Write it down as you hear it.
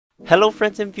Hello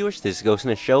friends and viewers, this is Ghost in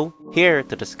the Show, here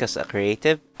to discuss a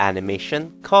creative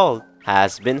animation called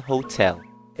Hazbin Hotel.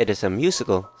 It is a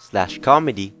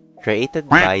musical/comedy created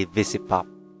by Vivziepop,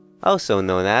 also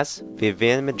known as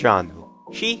Vivian Medrano.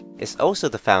 She is also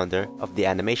the founder of the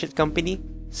animation company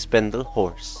Spindle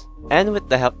Horse. And with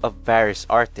the help of various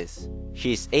artists,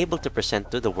 she is able to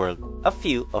present to the world a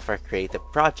few of her creative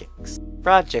projects.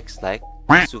 Projects like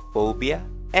Zoophobia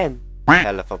and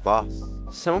Hell of a Boss.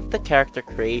 Some of the character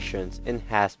creations in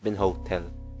Hazbin Hotel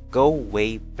go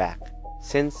way back,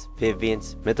 since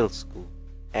Vivian's middle school,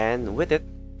 and with it,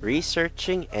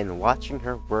 researching and watching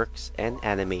her works and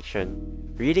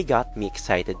animation really got me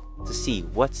excited to see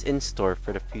what's in store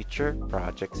for the future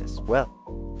projects as well.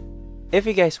 If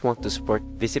you guys want to support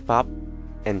Vivziepop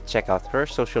and check out her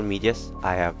social medias,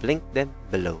 I have linked them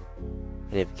below.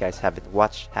 And if you guys haven't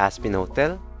watched Hazbin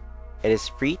Hotel, it is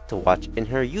free to watch in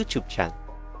her YouTube channel,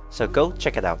 so go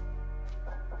check it out.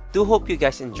 Do hope you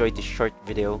guys enjoyed this short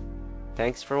video.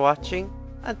 Thanks for watching,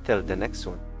 until the next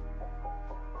one.